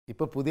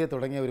ഇപ്പോൾ പുതിയ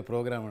തുടങ്ങിയ ഒരു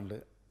പ്രോഗ്രാമുണ്ട്,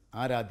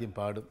 ആരാദ്യം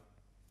പാടും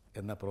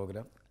എന്ന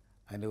പ്രോഗ്രാം.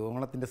 അതിൻ്റെ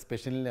ഓണത്തിൻ്റെ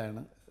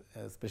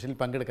സ്പെഷ്യലിൽ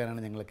പങ്കെടുക്കാനാണ്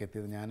ഞങ്ങളൊക്കെ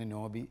എത്തിയത്. ഞാൻ,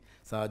 നോബി,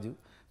 സാജു,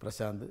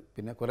 പ്രശാന്ത്,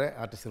 പിന്നെ കുറേ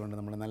ആർട്ടിസ്റ്റുകളുണ്ട്.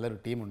 നമ്മുടെ നല്ലൊരു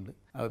ടീമുണ്ട്.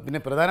 പിന്നെ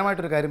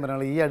പ്രധാനമായിട്ടൊരു കാര്യം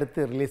പറയാനുള്ളത്, ഈ അടുത്ത്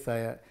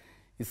റിലീസായ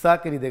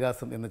ഇസാക്കിൻ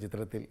എന്ന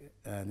ചിത്രത്തിൽ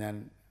ഞാൻ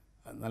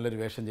നല്ലൊരു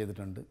വേഷം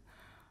ചെയ്തിട്ടുണ്ട്.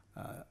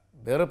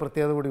 വേറെ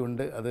പ്രത്യേകത കൂടി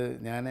ഉണ്ട്. അത്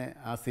ഞാൻ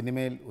ആ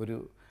സിനിമയിൽ ഒരു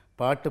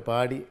പാട്ട്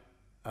പാടി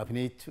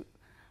അഭിനയിച്ചു.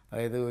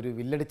 അതായത് ഒരു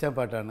വില്ലടിച്ചാൻ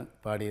പാട്ടാണ്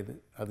പാടിയത്.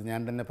 അത് ഞാൻ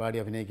തന്നെ പാടി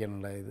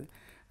അഭിനയിക്കാനുണ്ടായത്.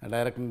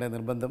 ഡയറക്ടറിൻ്റെ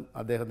നിർബന്ധം,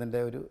 അദ്ദേഹത്തിൻ്റെ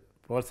ഒരു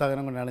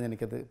പ്രോത്സാഹനം കൊണ്ടാണ്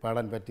എനിക്കത്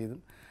പാടാൻ പറ്റിയതും.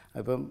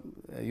 അപ്പം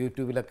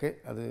യൂട്യൂബിലൊക്കെ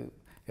അത്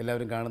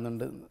എല്ലാവരും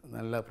കാണുന്നുണ്ട്.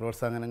 നല്ല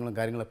പ്രോത്സാഹനങ്ങളും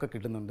കാര്യങ്ങളൊക്കെ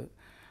കിട്ടുന്നുണ്ട്.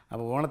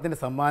 അപ്പോൾ ഓണത്തിൻ്റെ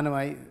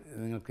സമ്മാനമായി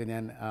നിങ്ങൾക്ക്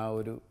ഞാൻ ആ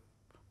ഒരു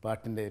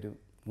പാട്ടിൻ്റെ ഒരു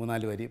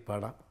 3-4 വരി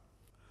പാടാം.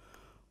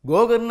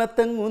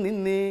 ഗോകർണത്തങ്ങു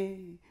നിന്നേ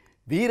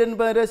വീരൻ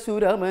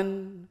പരശുരാമൻ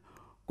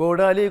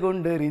കോടാലി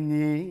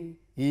കൊണ്ടെറിഞ്ഞേ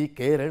ഈ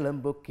കേരളം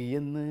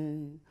പൊക്കിയെന്ന്.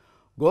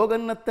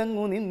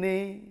 ഗോകർണത്തങ്ങു നിന്നേ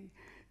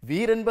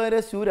വീരൻ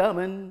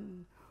പരശുരാമൻ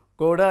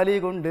കോടാലി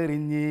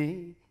കൊണ്ടെറിഞ്ഞേ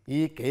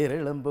ഈ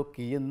കേരളം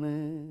പൊക്കിയെന്ന്.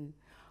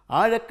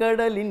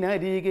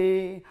 ആഴക്കടലിനരികെ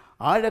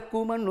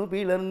ആഴക്കുമണ്ണു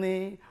പിളർന്നേ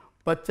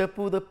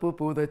പച്ചപ്പുതപ്പ്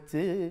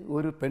പുതച്ച്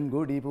ഒരു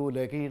പെൺകൊടി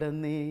പോലെ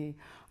കിടന്നേ.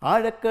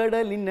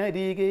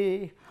 ആഴക്കടലിനരികെ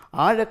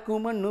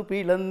ആഴക്കുമണ്ണു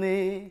പിളർന്നേ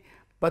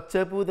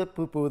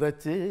പച്ചപ്പുതപ്പ്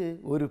പുതച്ച്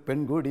ഒരു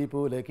പെൺകൊടി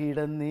പോലെ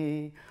കിടന്നേ.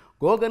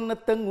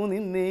 ഗോകർണത്തങ്ങു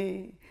നിന്നേ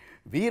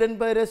വീരൻ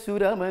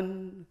പരശുരാമൻ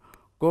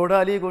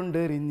കോടാലി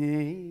കൊണ്ടെറിഞ്ഞേ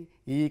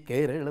ഈ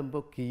കേരളം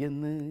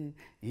പൊക്കിയെന്ന്,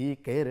 ഈ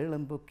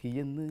കേരളം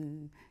പൊക്കിയെന്ന്,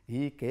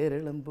 ഈ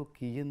കേരളം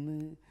പൊക്കിയെന്ന്.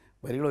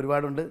 വരികൾ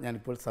ഒരുപാടുണ്ട്.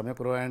 ഞാനിപ്പോൾ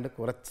സമയക്കുറവായതുകൊണ്ട്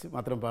കുറച്ച്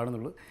മാത്രം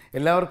പാടുന്നുള്ളൂ.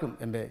 എല്ലാവർക്കും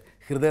എൻ്റെ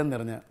ഹൃദയം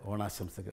നിറഞ്ഞ ഓണാശംസകൾ.